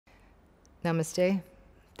Namaste.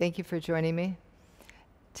 Thank you for joining me.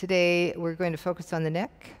 Today we're going to focus on the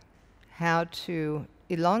neck, how to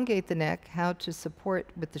elongate the neck, how to support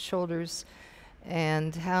with the shoulders,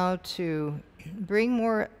 and how to bring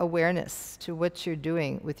more awareness to what you're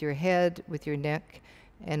doing with your head, with your neck,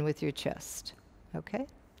 and with your chest. Okay?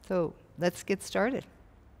 So let's get started.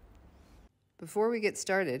 Before we get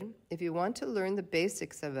started, if you want to learn the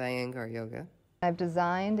basics of Iyengar Yoga, I've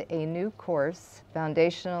designed a new course,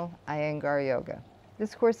 Foundational Iyengar Yoga.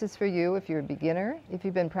 This course is for you if you're a beginner, if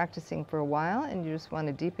you've been practicing for a while and you just want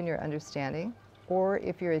to deepen your understanding, or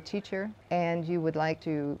if you're a teacher and you would like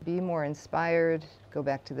to be more inspired, go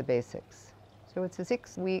back to the basics. So it's a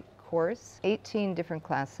 6-week course, 18 different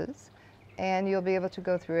classes, and you'll be able to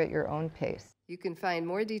go through at your own pace. You can find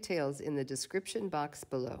more details in the description box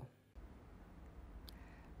below.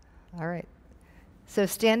 All right, so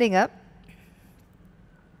standing up,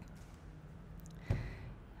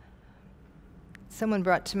 someone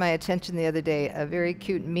brought to my attention the other day a very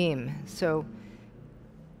cute meme. So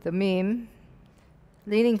the meme,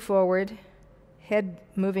 leaning forward, head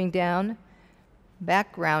moving down,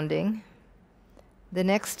 back rounding. The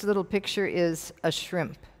next little picture is a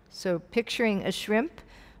shrimp. So picturing a shrimp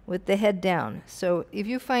with the head down. So if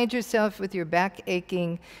you find yourself with your back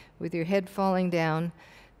aching, with your head falling down,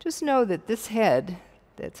 just know that this head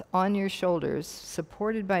that's on your shoulders,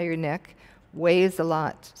 supported by your neck, weighs a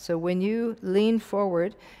lot. So when you lean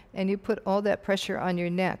forward and you put all that pressure on your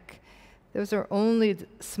neck, those are only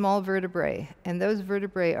small vertebrae, and those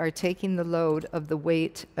vertebrae are taking the load of the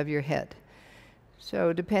weight of your head.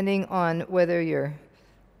 So depending on whether you're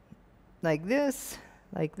like this,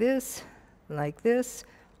 like this, like this,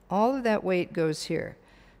 all of that weight goes here.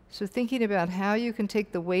 So thinking about how you can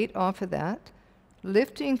take the weight off of that,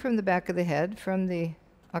 lifting from the back of the head, from the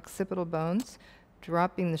occipital bones,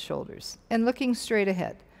 dropping the shoulders, and looking straight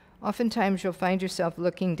ahead. Oftentimes you'll find yourself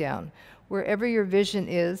looking down. Wherever your vision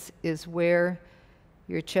is where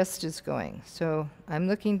your chest is going. So I'm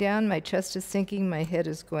looking down, my chest is sinking, my head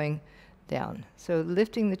is going down. So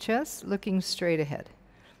lifting the chest, looking straight ahead.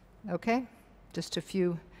 Okay? Just a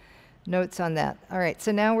few notes on that. All right,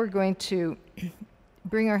 so now we're going to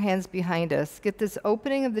bring our hands behind us, get this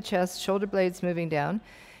opening of the chest, shoulder blades moving down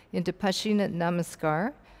into Paschimottanasana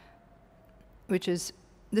Namaskar,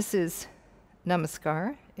 this is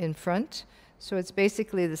Namaskar in front, so it's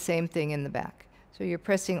basically the same thing in the back. So you're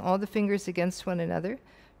pressing all the fingers against one another,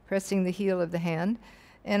 pressing the heel of the hand,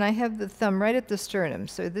 and I have the thumb right at the sternum,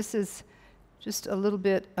 so this is just a little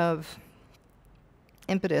bit of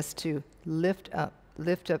impetus to lift up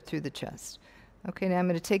through the chest. Okay, now I'm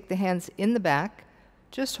going to take the hands in the back,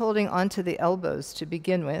 just holding onto the elbows to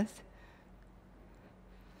begin with.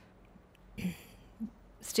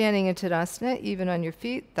 Standing in Tadasana, even on your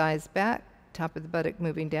feet, thighs back, top of the buttock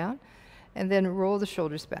moving down, and then roll the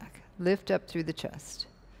shoulders back. Lift up through the chest.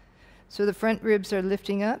 So the front ribs are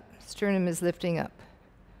lifting up, sternum is lifting up.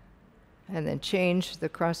 And then change the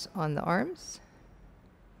cross on the arms.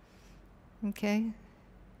 Okay?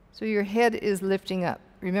 So your head is lifting up.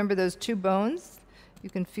 Remember those two bones?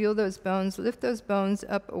 You can feel those bones. Lift those bones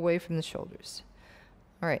up away from the shoulders.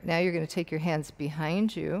 All right, now you're going to take your hands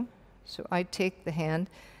behind you. So I take the hand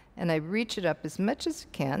and I reach it up as much as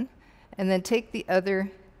I can, and then take the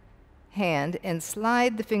other hand and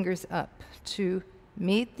slide the fingers up to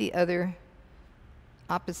meet the other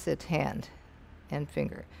opposite hand and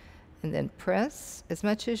finger. And then press as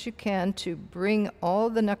much as you can to bring all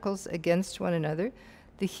the knuckles against one another.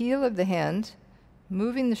 The heel of the hand,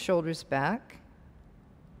 moving the shoulders back,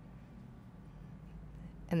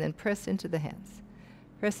 and then press into the hands.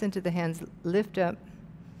 Press into the hands, lift up,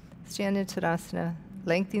 stand in Tadasana,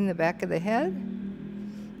 lengthening the back of the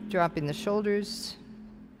head, dropping the shoulders.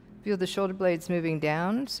 Feel the shoulder blades moving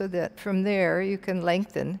down so that from there you can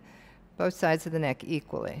lengthen both sides of the neck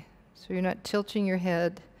equally. So you're not tilting your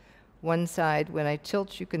head one side. When I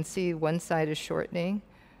tilt, you can see one side is shortening,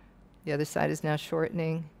 the other side is now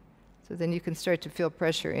shortening. So then you can start to feel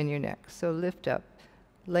pressure in your neck. So lift up,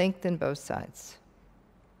 lengthen both sides.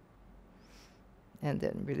 And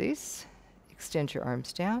then release, extend your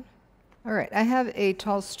arms down. All right, I have a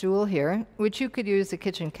tall stool here, which you could use a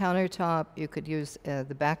kitchen countertop, you could use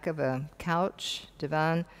the back of a couch,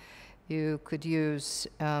 divan, you could use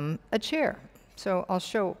a chair. So I'll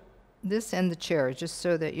show this and the chair, just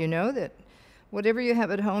so that you know that whatever you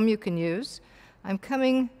have at home you can use. I'm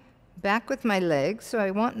coming back with my legs, so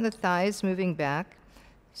I want the thighs moving back,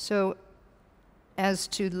 so as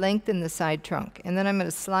to lengthen the side trunk. And then I'm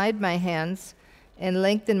going to slide my hands and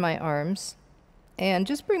lengthen my arms, and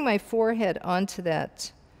just bring my forehead onto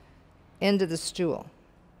that end of the stool.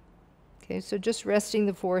 Okay, so just resting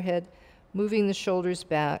the forehead moving the shoulders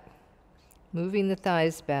back, moving the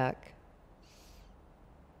thighs back.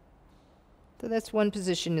 So that's one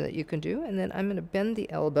position that you can do. And then I'm going to bend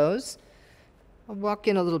the elbows. I'll walk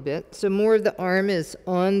in a little bit. So more of the arm is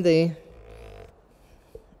on that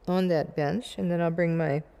bench, and then I'll bring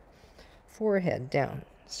my forehead down.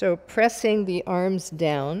 So pressing the arms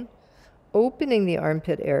down, opening the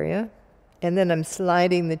armpit area, and then I'm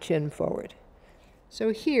sliding the chin forward.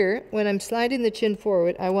 So here, when I'm sliding the chin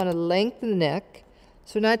forward, I want to lengthen the neck,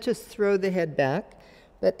 so not just throw the head back,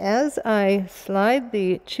 but as I slide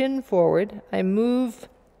the chin forward, I move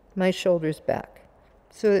my shoulders back.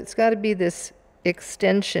 So it's got to be this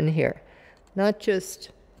extension here, not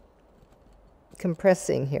just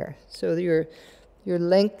compressing here. So you're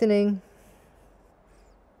lengthening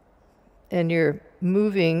and you're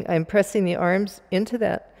moving. I'm pressing the arms into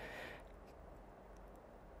that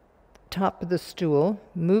top of the stool,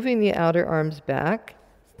 moving the outer arms back,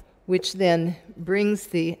 which then brings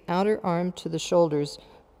the outer arm to the shoulders,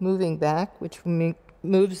 moving back, which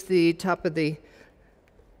moves the top of the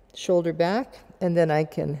shoulder back, and then I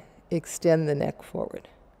can extend the neck forward.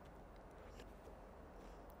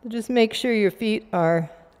 Just make sure your feet are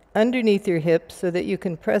underneath your hips so that you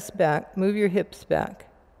can press back, move your hips back.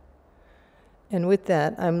 And with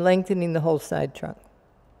that, I'm lengthening the whole side trunk,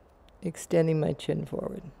 extending my chin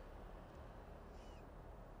forward.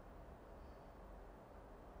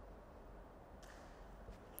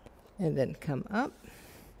 And then come up.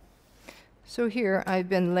 So here I've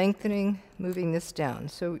been lengthening, moving this down.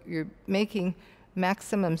 So you're making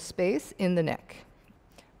maximum space in the neck.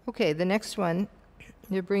 Okay, the next one,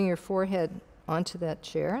 you bring your forehead onto that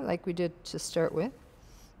chair like we did to start with.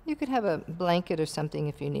 You could have a blanket or something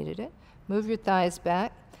if you needed it. Move your thighs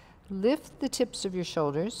back. Lift the tips of your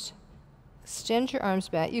shoulders. Extend your arms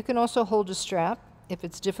back. You can also hold a strap if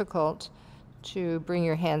it's difficult to bring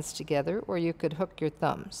your hands together, or you could hook your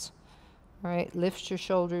thumbs. All right, lift your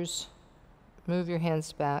shoulders, move your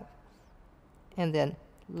hands back, and then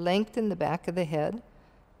lengthen the back of the head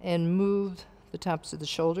and move the tops of the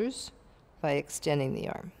shoulders by extending the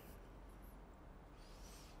arm.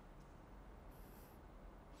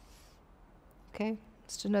 Okay,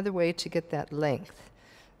 just another way to get that length.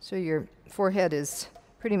 So your forehead is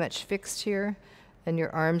pretty much fixed here, and your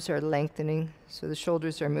arms are lengthening, so the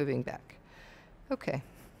shoulders are moving back. Okay.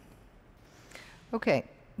 Okay,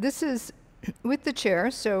 this is with the chair.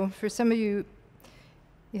 So for some of you,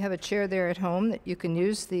 you have a chair there at home that you can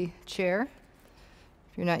use the chair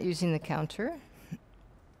if you're not using the counter.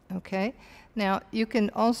 Okay, now you can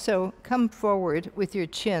also come forward with your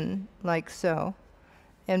chin like so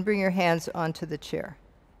and bring your hands onto the chair.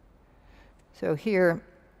 So here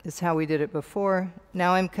is how we did it before.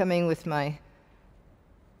 Now I'm coming with my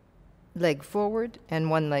leg forward and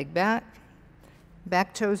one leg back.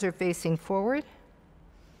 Back toes are facing forward.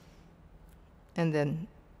 And then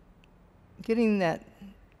getting that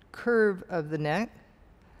curve of the neck,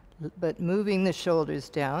 but moving the shoulders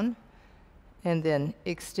down, and then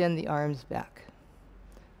extend the arms back.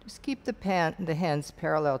 Just keep the hands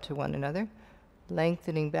parallel to one another,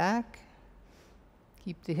 lengthening back.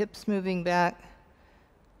 Keep the hips moving back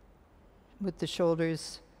with the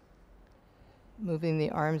shoulders, moving the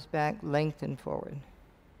arms back, lengthen forward.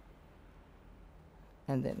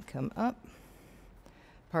 And then come up.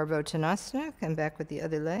 Parvottanasana, come back with the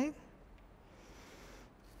other leg.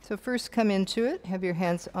 So first come into it, have your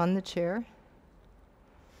hands on the chair.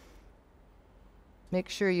 Make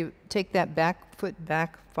sure you take that back foot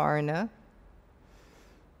back far enough.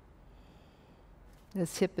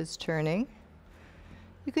 This hip is turning.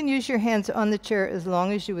 You can use your hands on the chair as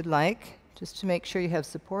long as you would like, just to make sure you have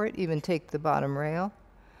support, even take the bottom rail.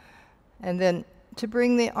 And then to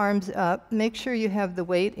bring the arms up, make sure you have the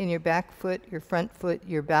weight in your back foot, your front foot,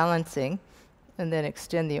 you're balancing, and then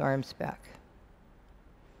extend the arms back.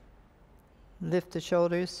 Lift the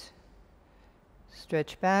shoulders,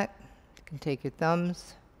 stretch back. You can take your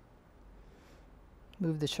thumbs,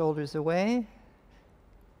 move the shoulders away,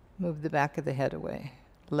 move the back of the head away,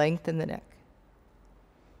 lengthen the neck.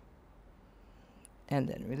 And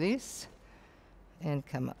then release, and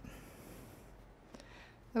come up.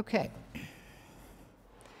 Okay.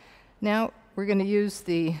 Now we're going to use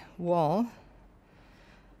the wall.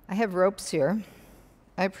 I have ropes here.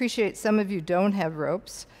 I appreciate some of you don't have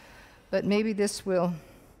ropes, but maybe this will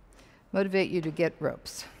motivate you to get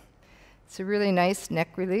ropes. It's a really nice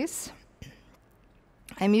neck release.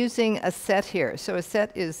 I'm using a set here. So a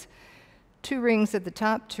set is 2 rings at the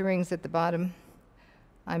top, 2 rings at the bottom.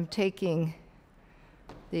 I'm taking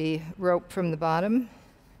the rope from the bottom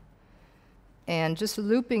and just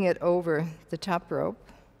looping it over the top rope.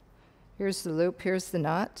 Here's the loop, here's the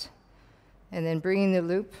knot. and then bringing the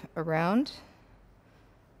loop around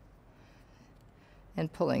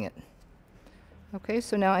and pulling it. Okay,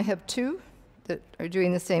 so now I have two that are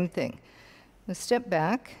doing the same thing. Now step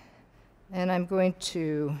back, and I'm going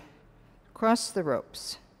to cross the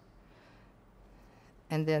ropes,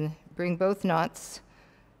 and then bring both knots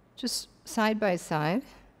just side by side.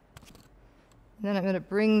 And then I'm going to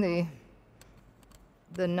bring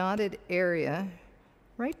the knotted area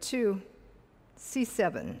right to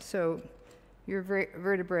C7. So your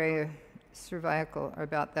vertebrae, cervical, are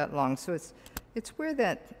about that long. So it's where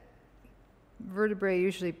that vertebrae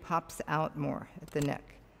usually pops out more at the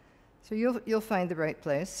neck. So you'll find the right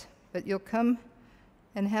place, but you'll come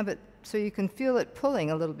and have it so you can feel it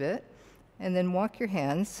pulling a little bit, and then walk your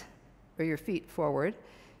hands or your feet forward.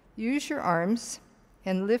 Use your arms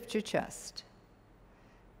and lift your chest.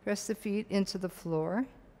 Press the feet into the floor.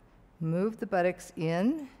 Move the buttocks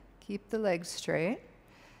in. Keep the legs straight.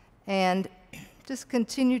 And just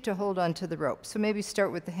continue to hold on to the rope. So maybe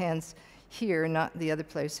start with the hands here, not the other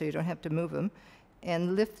place, so you don't have to move them.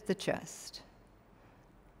 And lift the chest.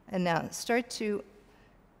 And now start to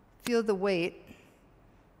feel the weight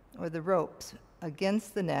or the ropes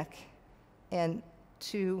against the neck. And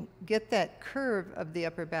to get that curve of the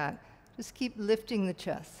upper back, just keep lifting the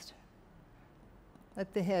chest.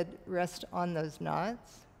 Let the head rest on those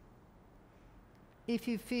knots. If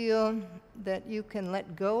you feel that you can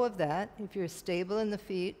let go of that, if you're stable in the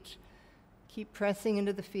feet, keep pressing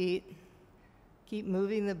into the feet, keep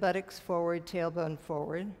moving the buttocks forward, tailbone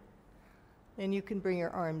forward. Then you can bring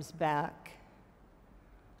your arms back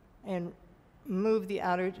and move the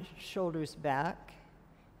outer shoulders back.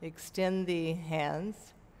 Extend the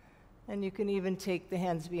hands, and you can even take the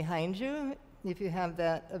hands behind you if you have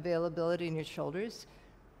that availability in your shoulders,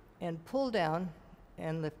 and pull down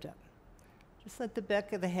and lift up. Just let the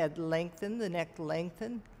back of the head lengthen, the neck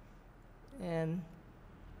lengthen, and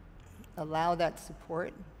allow that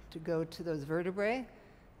support to go to those vertebrae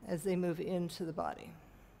as they move into the body.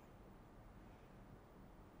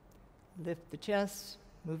 Lift the chest,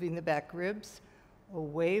 moving the back ribs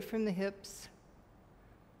away from the hips.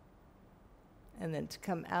 And then to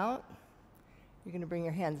come out, you're going to bring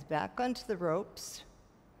your hands back onto the ropes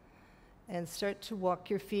and start to walk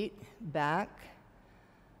your feet back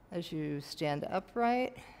as you stand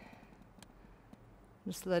upright.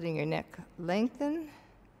 Just letting your neck lengthen,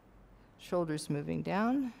 shoulders moving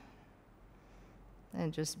down.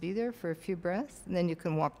 And just be there for a few breaths. And then you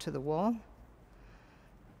can walk to the wall.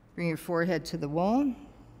 Bring your forehead to the wall.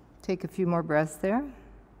 Take a few more breaths there.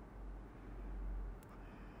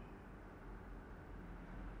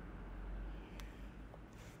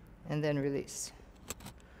 And then release.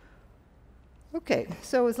 Okay,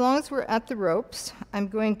 so as long as we're at the ropes, I'm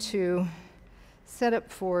going to set up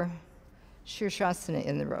for Shirshasana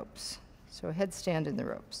in the ropes. So headstand in the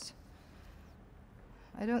ropes.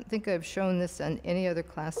 I don't think I've shown this on any other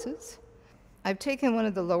classes. I've taken one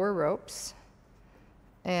of the lower ropes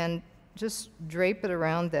and just drape it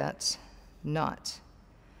around that knot.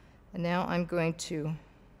 And now I'm going to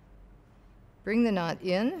bring the knot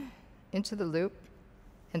into the loop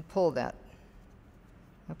and pull that.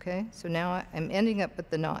 Okay, so now I'm ending up with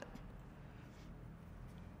the knot.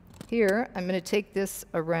 Here, I'm going to take this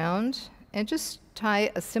around and just tie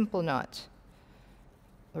a simple knot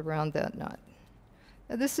around that knot.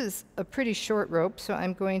 Now this is a pretty short rope, so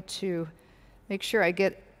I'm going to make sure I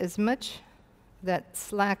get as much that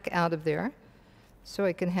slack out of there so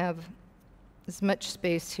I can have as much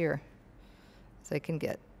space here as I can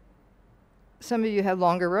get. Some of you have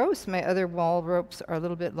longer ropes. My other wall ropes are a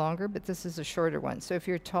little bit longer, but this is a shorter one. So if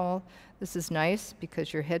you're tall, this is nice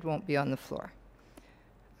because your head won't be on the floor.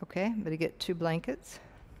 Okay, I'm going to get 2 blankets.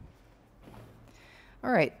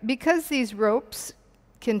 All right, because these ropes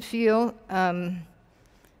can feel,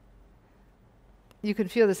 you can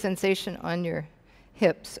feel the sensation on your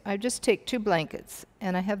hips. I just take 2 blankets,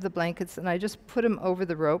 and I have the blankets, and I just put them over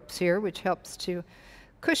the ropes here, which helps to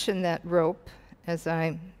cushion that rope as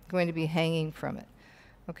I'm going to be hanging from it.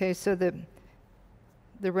 Okay, so the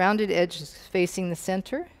rounded edge is facing the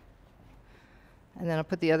center, and then I'll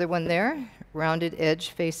put the other one there, rounded edge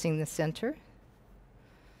facing the center.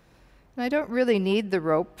 And I don't really need the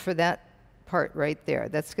rope for that part right there.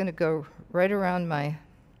 That's going to go right around my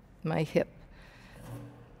hip.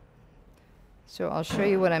 So I'll show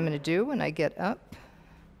you what I'm going to do when I get up.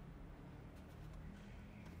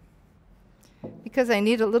 Because I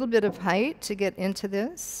need a little bit of height to get into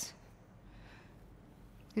this,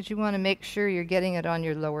 because you want to make sure you're getting it on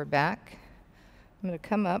your lower back. I'm going to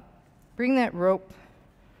come up, bring that rope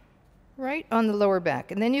right on the lower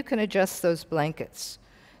back, and then you can adjust those blankets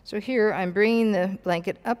So here I'm bringing the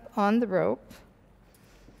blanket up on the rope.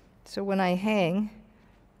 So when I hang,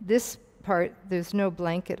 this part, there's no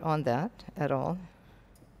blanket on that at all.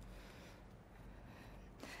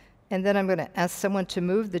 And then I'm going to ask someone to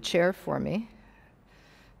move the chair for me.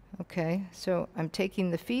 Okay, so I'm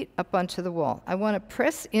taking the feet up onto the wall. I want to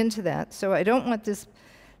press into that, so I don't want this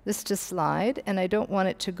to slide, and I don't want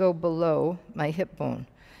it to go below my hip bone.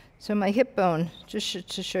 So my hip bone, just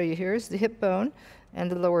to show you here, is the hip bone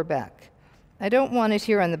and the lower back. I don't want it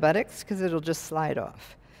here on the buttocks because it'll just slide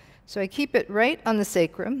off. So I keep it right on the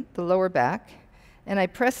sacrum, the lower back, and I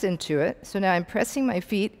press into it. So now I'm pressing my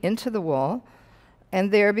feet into the wall,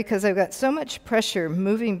 and there, because I've got so much pressure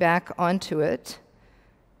moving back onto it,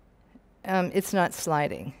 it's not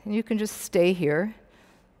sliding. And you can just stay here,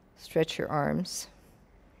 stretch your arms.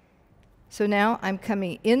 So now I'm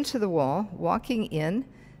coming into the wall, walking in,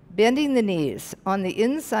 bending the knees on the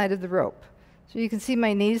inside of the rope. So you can see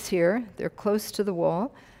my knees here, they're close to the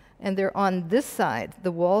wall, and they're on this side,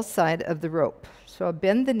 the wall side of the rope. So I'll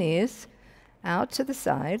bend the knees out to the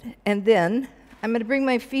side, and then I'm going to bring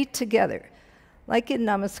my feet together, like in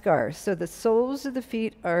Namaskar. So the soles of the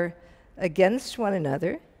feet are against one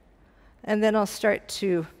another, and then I'll start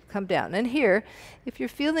to come down. And here, if you're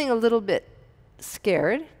feeling a little bit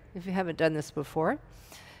scared, if you haven't done this before,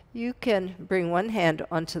 you can bring one hand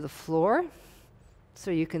onto the floor,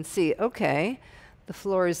 so you can see, okay, the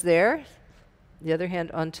floor is there, the other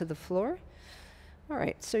hand onto the floor. All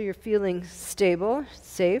right, so you're feeling stable,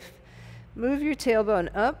 safe. Move your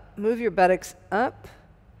tailbone up, move your buttocks up,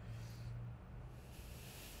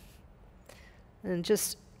 and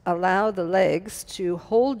just allow the legs to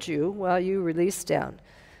hold you while you release down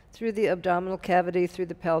through the abdominal cavity, through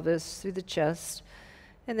the pelvis, through the chest.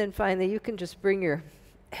 And then finally, you can just bring your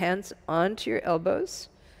hands onto your elbows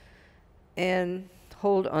and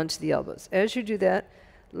hold onto the elbows. As you do that,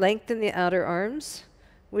 lengthen the outer arms,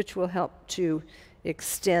 which will help to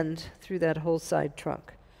extend through that whole side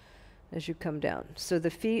trunk as you come down. So the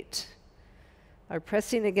feet are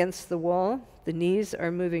pressing against the wall. The knees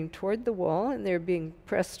are moving toward the wall, and they're being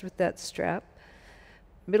pressed with that strap.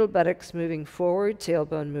 Middle buttocks moving forward,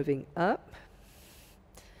 tailbone moving up.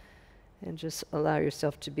 And just allow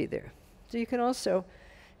yourself to be there. So you can also,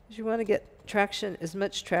 if you want to get traction, as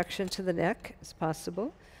much traction to the neck as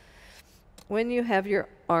possible, when you have your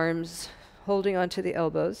arms holding onto the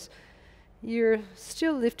elbows, you're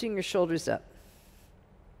still lifting your shoulders up.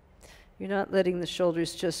 You're not letting the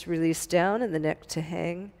shoulders just release down and the neck to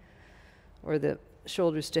hang, or the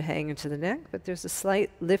shoulders to hang into the neck, but there's a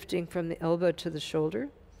slight lifting from the elbow to the shoulder.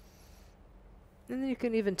 And then you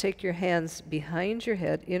can even take your hands behind your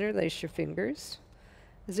head, interlace your fingers,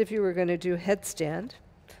 as if you were going to do headstand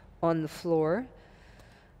on the floor.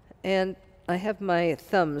 And I have my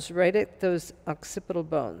thumbs right at those occipital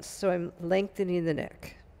bones, so I'm lengthening the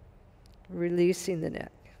neck, releasing the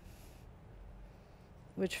neck,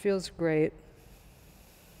 which feels great.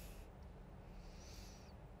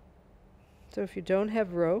 So if you don't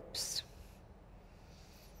have ropes,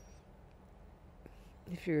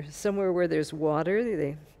 if you're somewhere where there's water,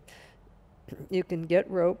 you can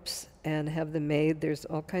get ropes and have them made. There's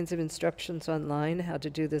all kinds of instructions online how to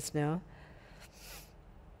do this now.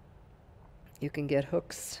 You can get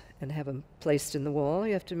hooks and have them placed in the wall.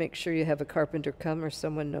 You have to make sure you have a carpenter come or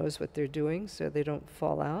someone knows what they're doing so they don't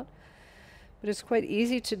fall out. But it's quite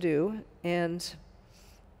easy to do, and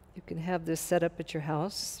you can have this set up at your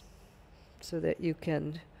house so that you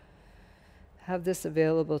can have this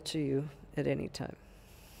available to you at any time.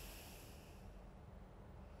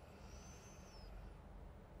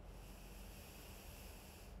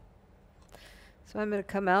 So I'm going to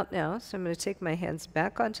come out now. So I'm going to take my hands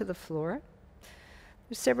back onto the floor.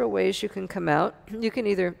 There's several ways you can come out. You can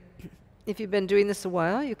either, if you've been doing this a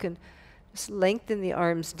while, you can just lengthen the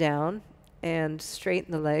arms down and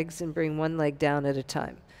straighten the legs and bring one leg down at a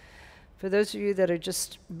time. For those of you that are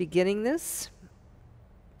just beginning this,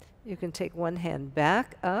 you can take one hand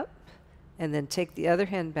back up and then take the other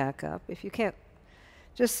hand back up. If you can't,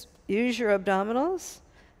 just use your abdominals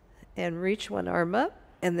and reach one arm up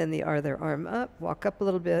and then the other arm up. Walk up a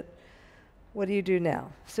little bit. What do you do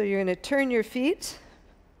now? So you're going to turn your feet,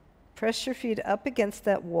 press your feet up against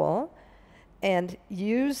that wall, and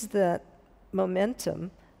use the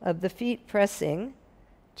momentum of the feet pressing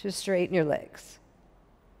to straighten your legs.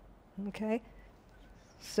 Okay?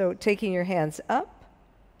 So taking your hands up,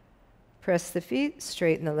 press the feet,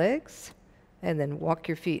 straighten the legs, and then walk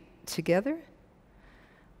your feet together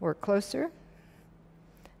or closer.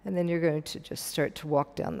 And then you're going to just start to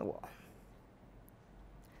walk down the wall.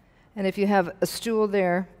 And if you have a stool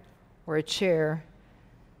there or a chair,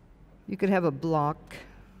 you could have a block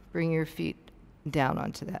bring your feet down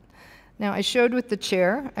onto that. Now, I showed with the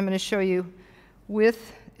chair. I'm going to show you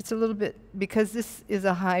with, it's a little bit, because this is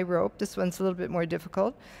a high rope, this one's a little bit more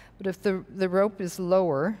difficult, but if the rope is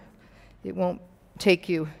lower, it won't take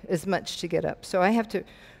you as much to get up. So I have to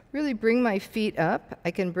really bring my feet up.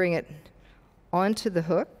 I can bring it onto the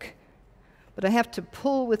hook, but I have to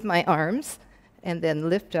pull with my arms and then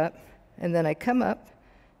lift up, and then I come up,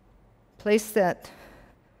 place that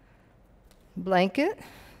blanket,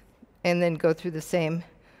 and then go through the same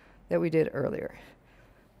that we did earlier.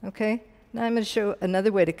 Okay? Now I'm going to show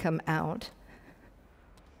another way to come out.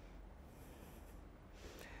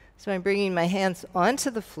 So I'm bringing my hands onto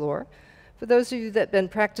the floor. For those of you that have been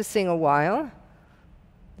practicing a while,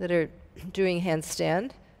 that are doing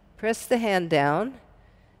handstand, press the hand down,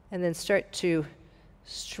 and then start to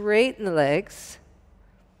straighten the legs.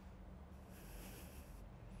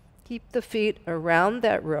 Keep the feet around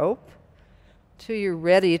that rope till you're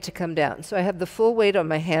ready to come down. So I have the full weight on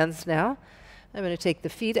my hands now. I'm going to take the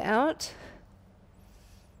feet out.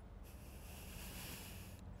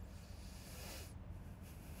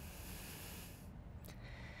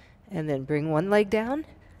 And then bring one leg down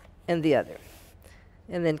and the other.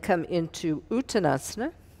 And then come into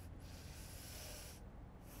Uttanasana.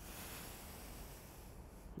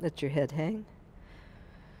 Let your head hang.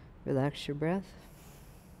 Relax your breath.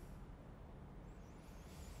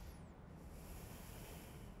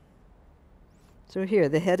 So here,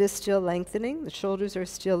 the head is still lengthening, the shoulders are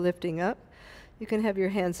still lifting up. You can have your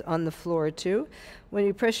hands on the floor too. When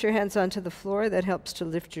you press your hands onto the floor, that helps to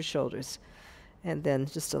lift your shoulders. And then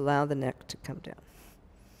just allow the neck to come down.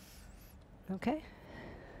 Okay?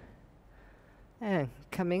 And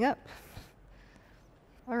coming up.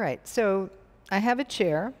 All right, so I have a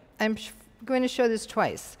chair. I'm going to show this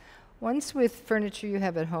twice. Once with furniture you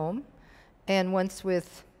have at home, and once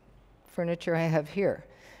with furniture I have here.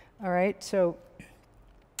 All right, so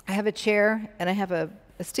I have a chair, and I have a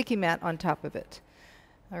sticky mat on top of it.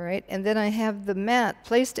 All right, and then I have the mat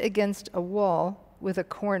placed against a wall with a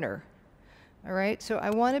corner. All right, so I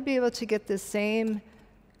want to be able to get the same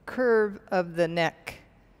curve of the neck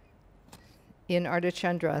in Ardha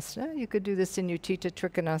Chandrasana. You could do this in Utthita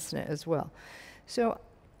Trikonasana as well. So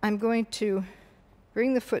I'm going to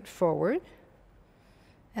bring the foot forward,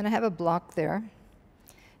 and I have a block there.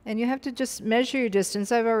 And you have to just measure your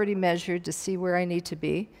distance. I've already measured to see where I need to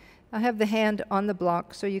be. I have the hand on the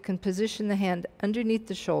block, so you can position the hand underneath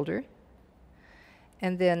the shoulder.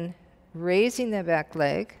 And then raising the back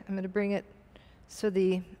leg, I'm going to bring it so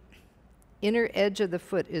the inner edge of the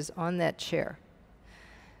foot is on that chair.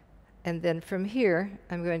 And then from here,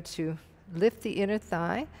 I'm going to lift the inner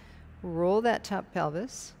thigh, roll that top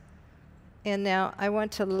pelvis, and now I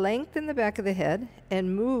want to lengthen the back of the head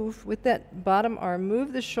and move with that bottom arm,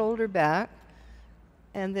 move the shoulder back,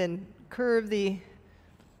 and then curve the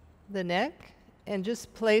neck, and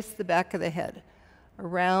just place the back of the head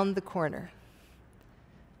around the corner.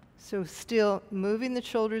 So still moving the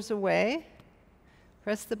shoulders away,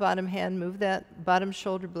 press the bottom hand, move that bottom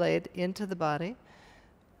shoulder blade into the body,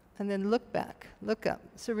 and then look back, look up.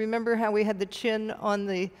 So remember how we had the chin on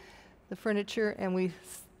the furniture, and we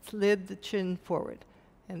slid the chin forward,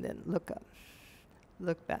 and then look up,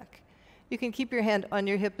 look back. You can keep your hand on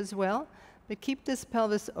your hip as well, but keep this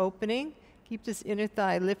pelvis opening, keep this inner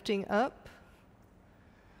thigh lifting up.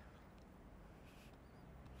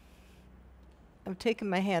 I'm taking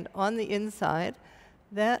my hand on the inside.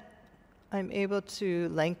 That I'm able to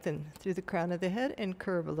lengthen through the crown of the head and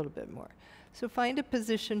curve a little bit more. So find a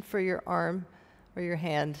position for your arm or your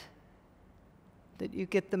hand that you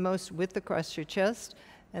get the most width across your chest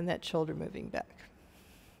and that shoulder moving back.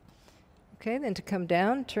 Okay, then to come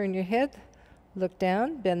down, turn your head, look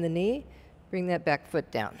down, bend the knee, bring that back foot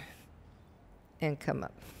down, and come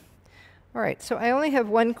up. All right, so I only have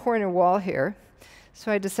one corner wall here,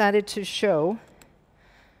 so I decided to show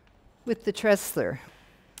with the Tressler.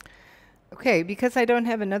 Okay, because I don't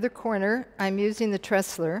have another corner, I'm using the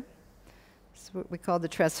Tressler. It's what we call the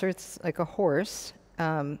Tressler. It's like a horse.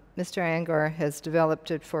 Mr. Iyengar has developed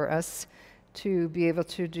it for us to be able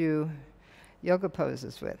to do yoga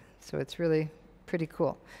poses with. So it's really pretty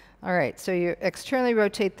cool. All right, so you externally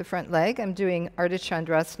rotate the front leg. I'm doing Ardha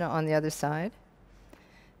Chandrasana on the other side.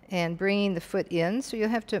 And bringing the foot in. So you'll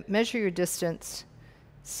have to measure your distance,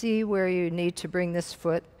 see where you need to bring this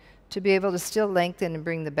foot to be able to still lengthen and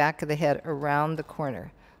bring the back of the head around the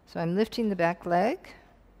corner. So I'm lifting the back leg,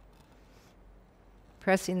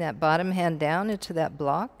 pressing that bottom hand down into that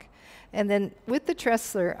block. And then with the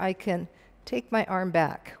Tressler, I can take my arm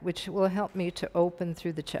back, which will help me to open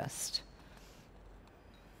through the chest.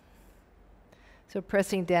 So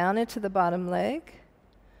pressing down into the bottom leg,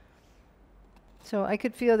 So I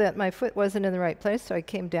could feel that my foot wasn't in the right place, so I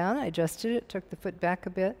came down, I adjusted it, took the foot back a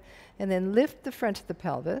bit, and then lift the front of the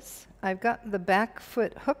pelvis. I've got the back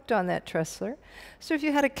foot hooked on that tressler. So if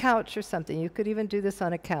you had a couch or something, you could even do this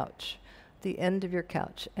on a couch, the end of your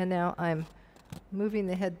couch. And now I'm moving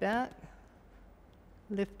the head back,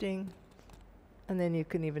 lifting, and then you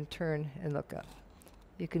can even turn and look up.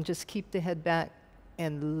 You can just keep the head back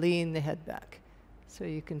and lean the head back. So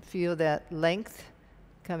you can feel that length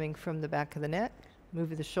coming from the back of the neck.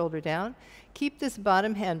 Move the shoulder down. Keep this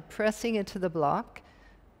bottom hand pressing into the block.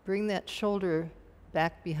 Bring that shoulder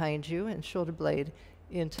back behind you and shoulder blade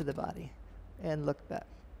into the body. And look back.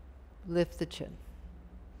 Lift the chin.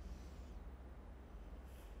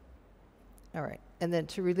 All right. And then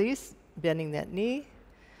to release, bending that knee,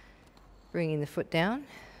 bringing the foot down.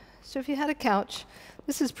 So if you had a couch,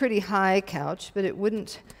 this is pretty high couch, but it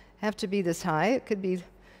wouldn't have to be this high. It could be,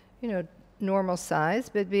 normal size,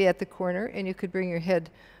 but it'd be at the corner, and you could bring your head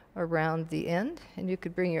around the end, and you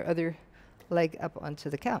could bring your other leg up onto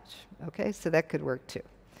the couch. Okay, so that could work too.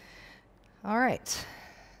 All right,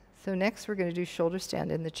 so next we're going to do shoulder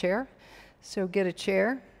stand in the chair. So get a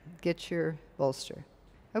chair, get your bolster.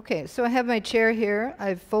 Okay, so I have my chair here.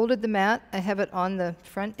 I've folded the mat. I have it on the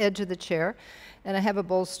front edge of the chair, and I have a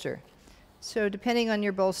bolster. So depending on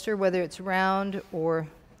your bolster, whether it's round or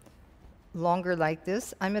longer like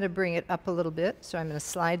this, I'm going to bring it up a little bit. So I'm going to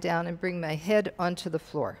slide down and bring my head onto the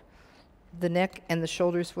floor. The neck and the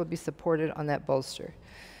shoulders will be supported on that bolster.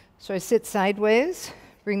 So I sit sideways,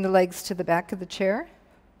 bring the legs to the back of the chair,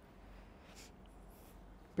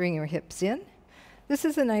 bring your hips in. This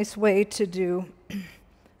is a nice way to do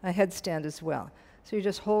a headstand as well. So you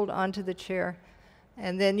just hold onto the chair,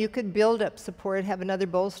 and then you could build up support, have another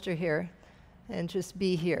bolster here, and just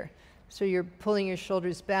be here. So you're pulling your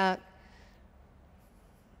shoulders back.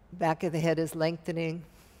 Back of the head is lengthening.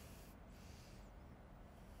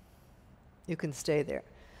 You can stay there.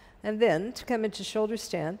 And then to come into shoulder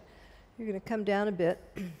stand, you're going to come down a bit,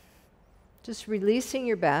 just releasing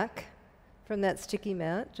your back from that sticky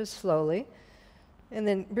mat, just slowly, and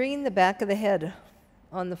then bringing the back of the head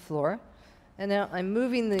on the floor. And now I'm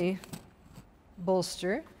moving the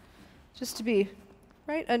bolster just to be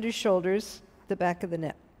right under shoulders, the back of the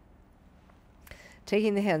neck.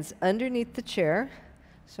 Taking the hands underneath the chair,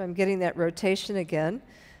 so I'm getting that rotation again,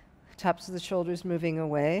 tops of the shoulders moving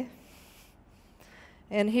away.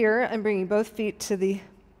 And here I'm bringing both feet to the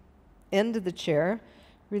end of the chair,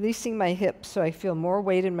 releasing my hips so I feel more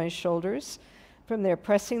weight in my shoulders. From there,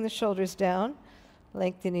 pressing the shoulders down,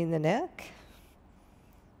 lengthening the neck.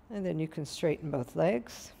 And then you can straighten both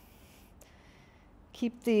legs.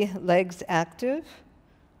 Keep the legs active.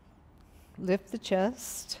 Lift the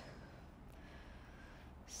chest.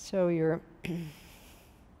 So you're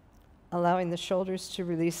allowing the shoulders to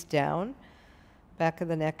release down. Back of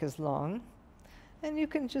the neck is long. And you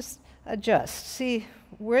can just adjust. See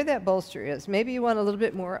where that bolster is. Maybe you want a little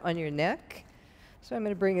bit more on your neck. So I'm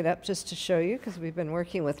going to bring it up just to show you, because we've been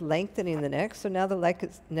working with lengthening the neck. So now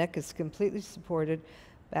the neck is completely supported.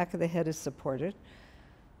 Back of the head is supported.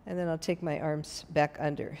 And then I'll take my arms back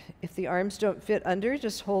under. If the arms don't fit under,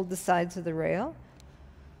 just hold the sides of the rail.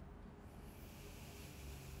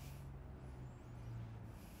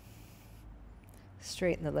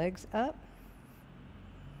 Straighten the legs up.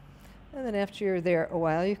 And then after you're there a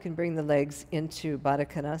while, you can bring the legs into Baddha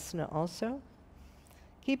Konasana also.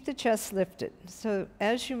 Keep the chest lifted. So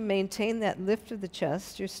as you maintain that lift of the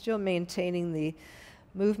chest, you're still maintaining the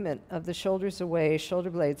movement of the shoulders away, shoulder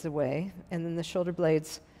blades away, and then the shoulder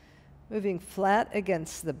blades moving flat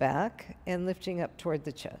against the back and lifting up toward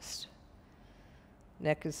the chest.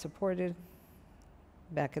 Neck is supported.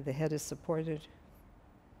 Back of the head is supported.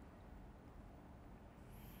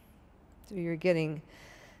 So you're getting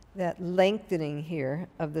that lengthening here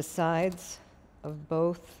of the sides of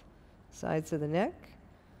both sides of the neck,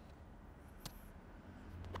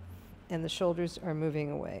 and the shoulders are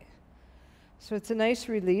moving away. So it's a nice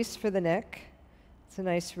release for the neck. It's a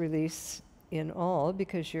nice release in all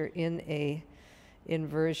because you're in a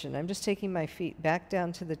inversion. I'm just taking my feet back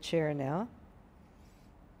down to the chair now.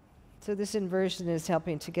 So this inversion is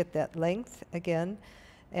helping to get that length again,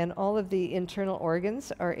 and all of the internal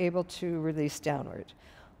organs are able to release downward.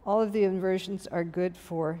 All of the inversions are good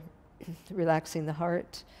for relaxing the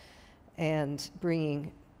heart and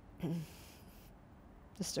bringing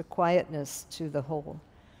just a quietness to the whole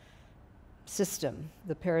system.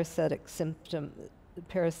 The parasitic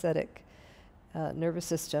nervous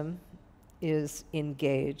system is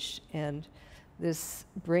engaged, and this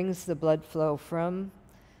brings the blood flow from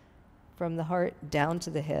the heart down to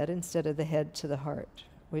the head instead of the head to the heart,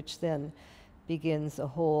 which then begins a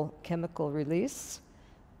whole chemical release,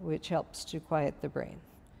 which helps to quiet the brain.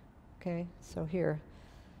 Okay, so here,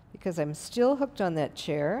 because I'm still hooked on that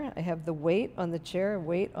chair, I have the weight on the chair,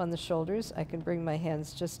 weight on the shoulders. I can bring my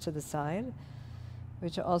hands just to the side,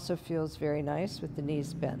 which also feels very nice with the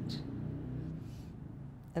knees bent.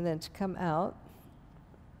 And then to come out,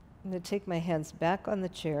 I'm going to take my hands back on the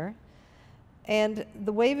chair. And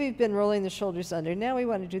the way we've been rolling the shoulders under, now we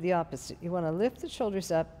want to do the opposite. You want to lift the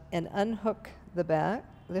shoulders up and unhook the back,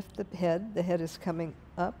 lift the head. The head is coming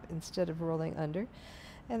up instead of rolling under.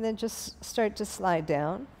 And then just start to slide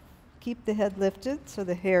down. Keep the head lifted so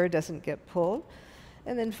the hair doesn't get pulled.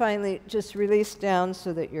 And then finally, just release down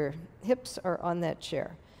so that your hips are on that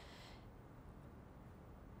chair.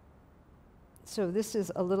 So this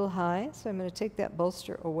is a little high, so I'm going to take that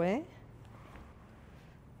bolster away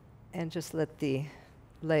and just let the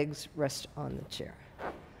legs rest on the chair.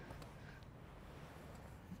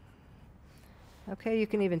 Okay, you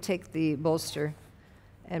can even take the bolster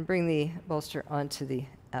and bring the bolster onto the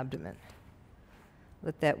abdomen.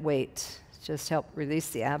 Let that weight just help release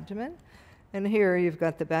the abdomen. And here you've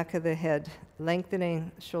got the back of the head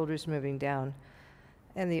lengthening, shoulders moving down,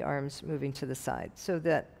 and the arms moving to the side, so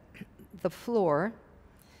that the floor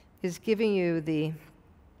is giving you the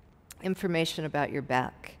information about your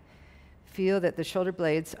back. Feel that the shoulder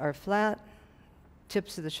blades are flat,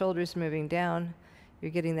 tips of the shoulders moving down.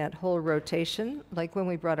 You're getting that whole rotation, like when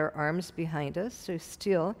we brought our arms behind us. So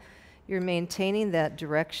still, you're maintaining that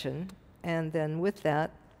direction, and then with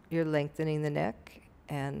that, you're lengthening the neck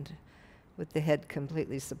and with the head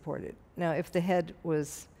completely supported. Now, if the head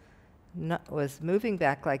was moving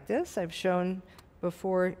back like this, I've shown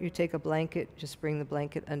before you take a blanket, just bring the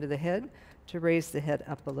blanket under the head to raise the head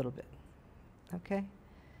up a little bit. Okay?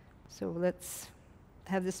 So let's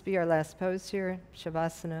have this be our last pose here,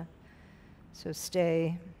 Shavasana. So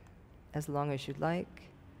stay as long as you'd like.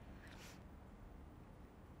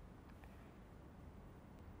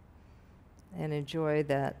 And enjoy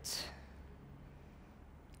that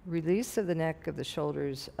release of the neck, of the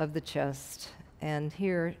shoulders, of the chest. And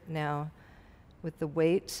here now, with the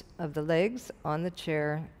weight of the legs on the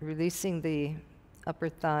chair, releasing the upper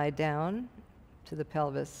thigh down to the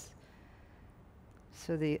pelvis.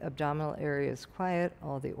 So the abdominal area is quiet,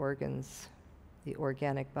 all the organs, the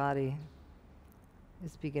organic body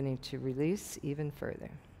is beginning to release even further.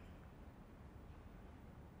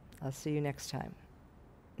 I'll see you next time.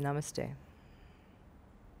 Namaste.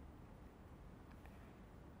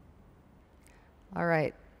 All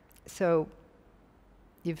right, so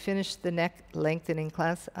you've finished the neck lengthening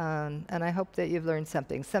class, and I hope that you've learned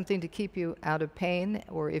something to keep you out of pain,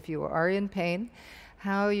 or if you are in pain,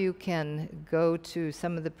 how you can go to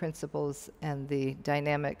some of the principles and the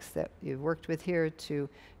dynamics that you've worked with here to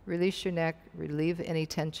release your neck, relieve any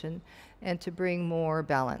tension, and to bring more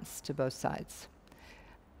balance to both sides.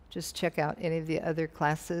 Just check out any of the other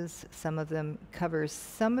classes. Some of them cover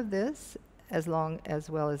some of this as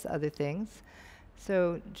well as other things.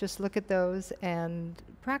 So just look at those and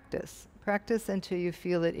practice. Practice until you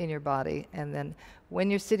feel it in your body. And then when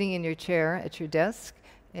you're sitting in your chair at your desk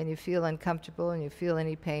and you feel uncomfortable and you feel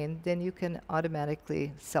any pain, then you can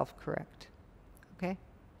automatically self-correct. Okay?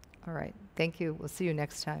 All right. Thank you. We'll see you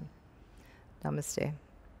next time. Namaste.